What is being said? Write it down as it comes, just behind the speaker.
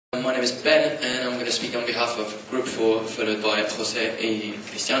My name is Ben, and I'm going to speak on behalf of Group 4, followed by Jose and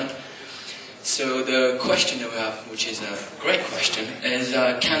Christian. So the question that we have, which is a great question, is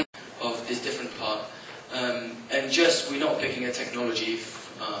can of this different part. And just, we're not picking a technology.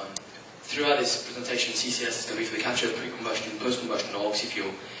 Throughout this presentation, CCS is going to be for the capture of pre-combustion, post-combustion, or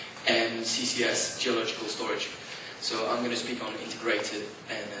oxy-fuel, and CCS, geological storage. So I'm going to speak on integrated,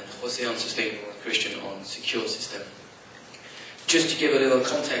 and then Jose on sustainable, and Christian on secure system. Just to give a little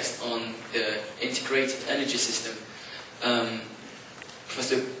context on the integrated energy system,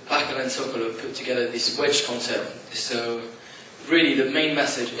 Professor Bakel and Sokolo put together this wedge concept. So really the main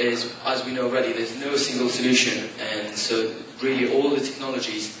message is, as we know already, there's no single solution, and so really all the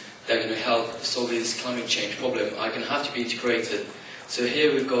technologies that are going to help solve this climate change problem are going to have to be integrated. So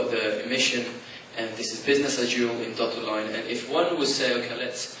here we've got the emission, and this is business as usual in dotted line, and if one would say, okay,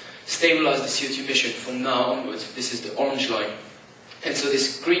 let's stabilize the CO2 emission from now onwards, this is the orange line. And so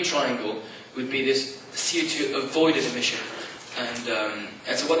this green triangle would be this CO2 avoided emission. And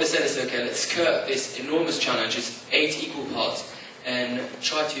so what they said is, okay, let's skirt this enormous challenge, it's 8 equal parts, and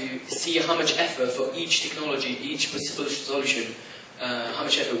try to see how much effort for each technology, each possible solution, how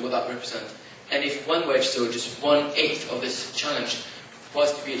much effort would that represent. And if one wedge, so just 1/8 of this challenge,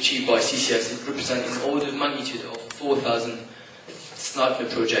 was to be achieved by CCS, it would represent an order of magnitude of 4,000 sniper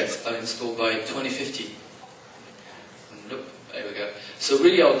projects are installed by 2050. There we go. So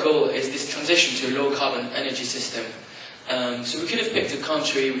really our goal is this transition to a low-carbon energy system. So we could have picked a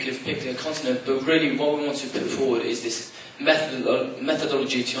country, we could have picked a continent, but really what we want to put forward is this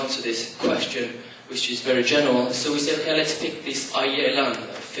methodology to answer this question, which is very general. So we said, okay, let's pick this IEA land,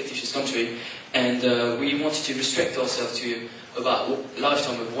 a fictitious country, and we wanted to restrict ourselves to about a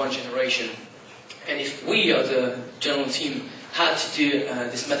lifetime of 1 generation. And if we, as a general team, had to do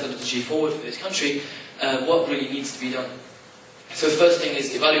this methodology forward for this country, what really needs to be done? So the first thing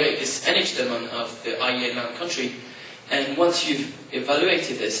is evaluate this energy demand of the IEA land country, and once you've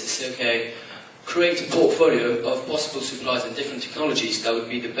evaluated this, it's okay, create a portfolio of possible supplies and different technologies that would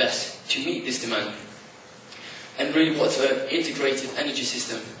be the best to meet this demand. And really what's an integrated energy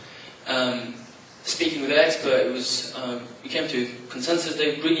system? Speaking with an expert, it was, we came to consensus that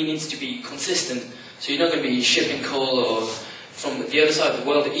it really needs to be consistent, so you're not going to be shipping coal or from the other side of the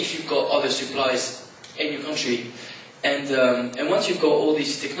world if you've got other supplies in your country. And once you've got all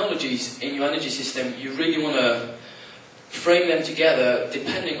these technologies in your energy system, you really want to frame them together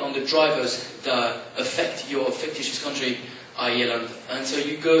depending on the drivers that affect your fictitious country, i.e. land. And so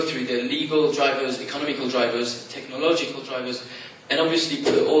you go through the legal drivers, economical drivers, technological drivers, and obviously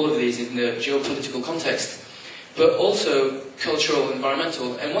put all of these in the geopolitical context, but also cultural,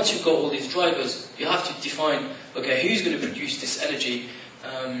 environmental. And once you've got all these drivers, you have to define, okay, who's going to produce this energy,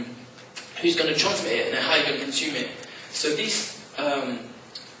 who's going to transmit it, and how you're going to consume it. So this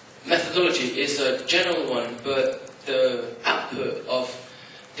methodology is a general one, but the output of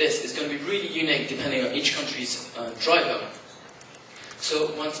this is going to be really unique depending on each country's driver.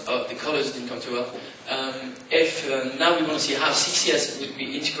 So once, the colours didn't come too well. Now we want to see how CCS would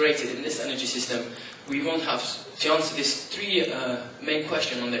be integrated in this energy system, we won't have to answer this 3 main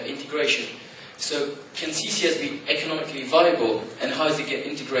question on the integration. So can CCS be economically viable, and how does it get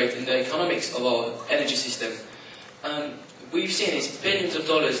integrated in the economics of our energy system? We've seen it's billions of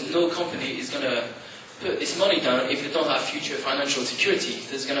dollars. No company is going to put this money down if they don't have future financial security.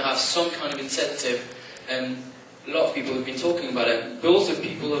 There's going to have some kind of incentive, and a lot of people have been talking about it. But also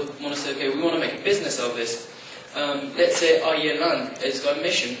people want to say, okay, we want to make a business out of this. Let's say IEA land has got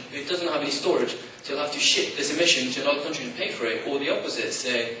emission, it doesn't have any storage, so they'll have to ship this emission to another country and pay for it. Or the opposite,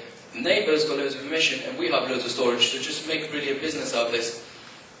 say, neighbours got loads of emission and we have loads of storage, so just make really a business out of this.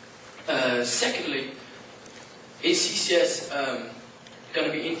 Secondly, is CCS going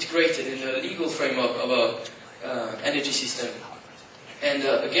to be integrated in the legal framework of our energy system? And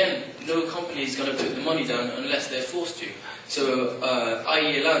again, no company is going to put the money down unless they're forced to. So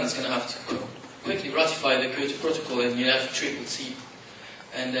IEA land is going to have to quickly ratify the Kyoto Protocol and UNFCCC,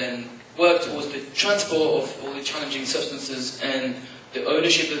 and then work towards the transport of all the challenging substances and the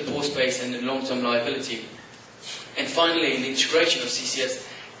ownership of the pore space and the long-term liability. And finally, the integration of CCS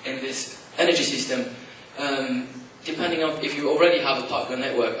in this energy system, depending on if you already have a pipeline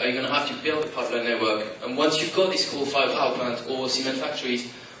network, are you going to have to build a pipeline network? And once you've got these coal-fired power plants or cement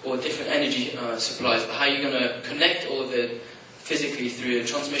factories or different energy supplies, how are you going to connect all of it physically through a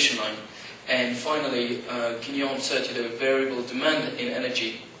transmission line? And finally, can you answer to the variable demand in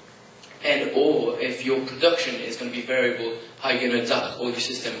energy? And or if your production is going to be variable, how are you going to adapt all your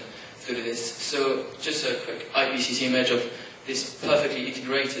system through this? So just a quick IPCC image of this perfectly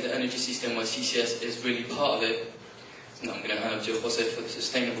integrated energy system where CCS is really part of it. Now I'm going to hand over to Jose for the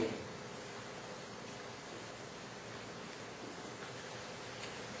sustainable.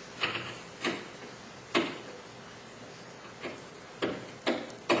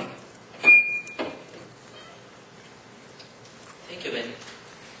 Thank you, Ben.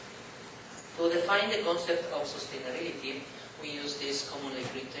 To define the concept of sustainability, we use these common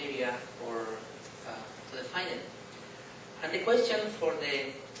criteria to define it. And the question for the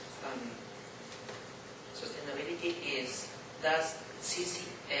sustainability is, does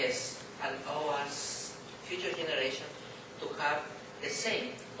CCS allow us, future generation, to have the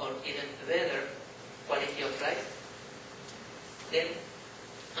same or even better quality of life? Then,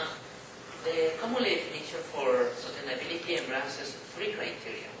 the common definition for sustainability embraces three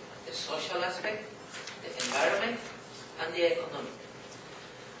criteria: the social aspect, the environment, and the economic.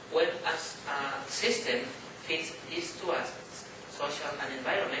 When a system fits these two aspects, social and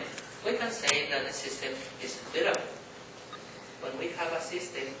environment, we can say that the system is durable. When we have a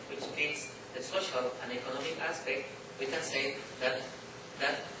system which fits the social and economic aspect, we can say that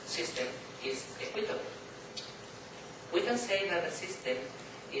that system is equitable. We can say that the system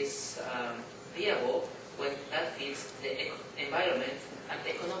is viable when that fits the environment and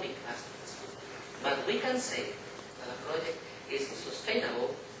economic aspects. But we can say that a project is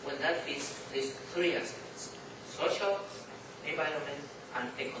sustainable when that fits these three aspects: social, environment, and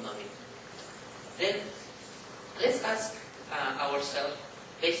economic. Then let's ask ourselves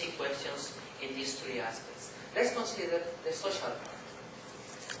basic questions in these three aspects. Let's consider the social part.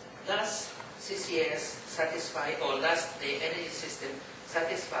 Does CCS satisfy, or does the energy system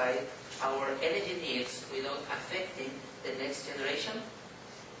satisfy our energy needs without affecting the next generation?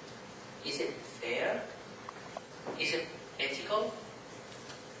 Is it fair? Is it ethical?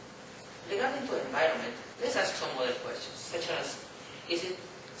 Regarding to environment, let's ask some other questions, such as, is it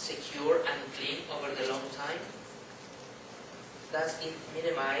secure and clean over the long time? Does it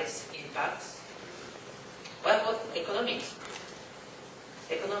minimize impacts? What about economics?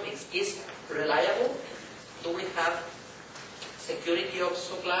 Economics, is reliable? Do we have security of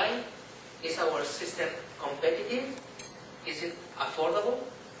supply? Is our system competitive? Is it affordable?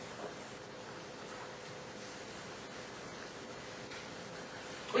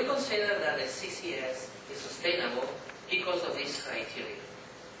 We consider that the CCS is sustainable because of these criteria.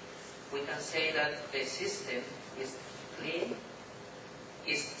 We can say that the system is clean,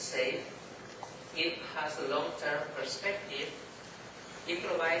 is safe, it has a long-term perspective, it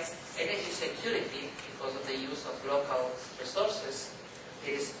provides energy security because of the use of local resources,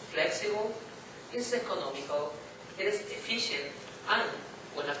 it is flexible, it is economical, it is efficient, and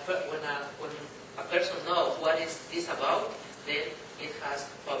when a person knows what is this about, then it has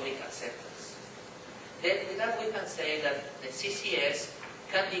public acceptance. Then with that we can say that the CCS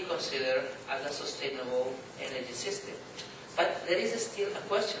can be considered as a sustainable energy system. But there is still a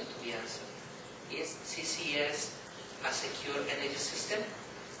question to be answered. Is CCS a secure energy system?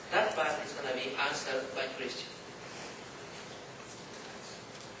 That part is going to be answered by Christian.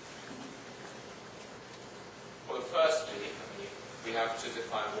 Well, firstly, we have to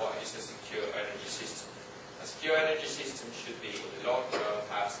define what is a secure energy system. A secure energy system should be, in the long term,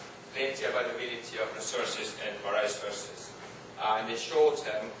 has plenty availability of resources and various sources. In the short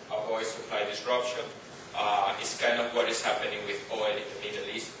term, avoid supply disruption. It's kind of what is happening with oil in the Middle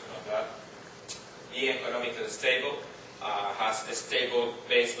East. You know that. Be economically stable, has a stable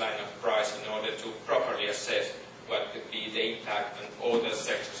baseline of price in order to properly assess what could be the impact on other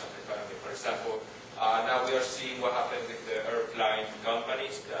sectors of the economy. For example, now we are seeing what happened with the airline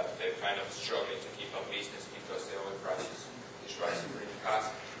companies, that they're kind of struggling to keep on business because the oil prices is rising really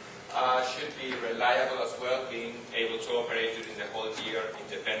fast. Should be reliable as well, being able to operate during the whole year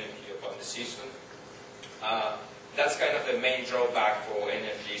independently upon the season. That's kind of the main drawback for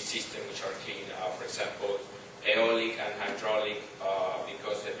energy systems which are clean. For example, aeolic and hydraulic,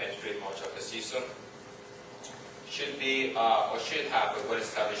 because it depends pretty much on the season. Should be, or should have a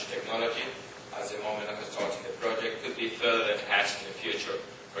well-established technology. As the moment of starting the project, could be further enhanced in the future.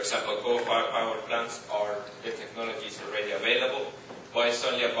 For example, coal-fired power plants the technology is already available, but it's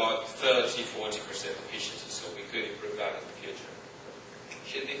only about 30–40% efficiency, so we could improve that in the future.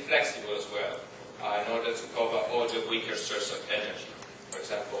 Should be flexible as well, in order to cover all the weaker sources of energy. For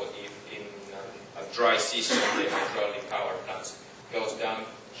example, if in a dry season the hydraulic power plants goes down,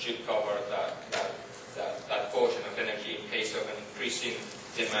 should cover that portion of energy in case of an increasing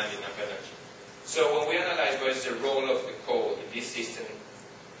demand of energy. So when we analyze what is the role of the coal in this system,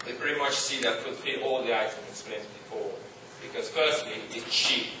 we pretty much see that fulfill all the items explained before. Because firstly, it's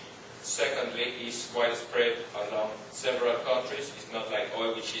cheap. Secondly, it's widespread along several countries. It's not like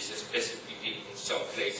oil, which is specifically in some places.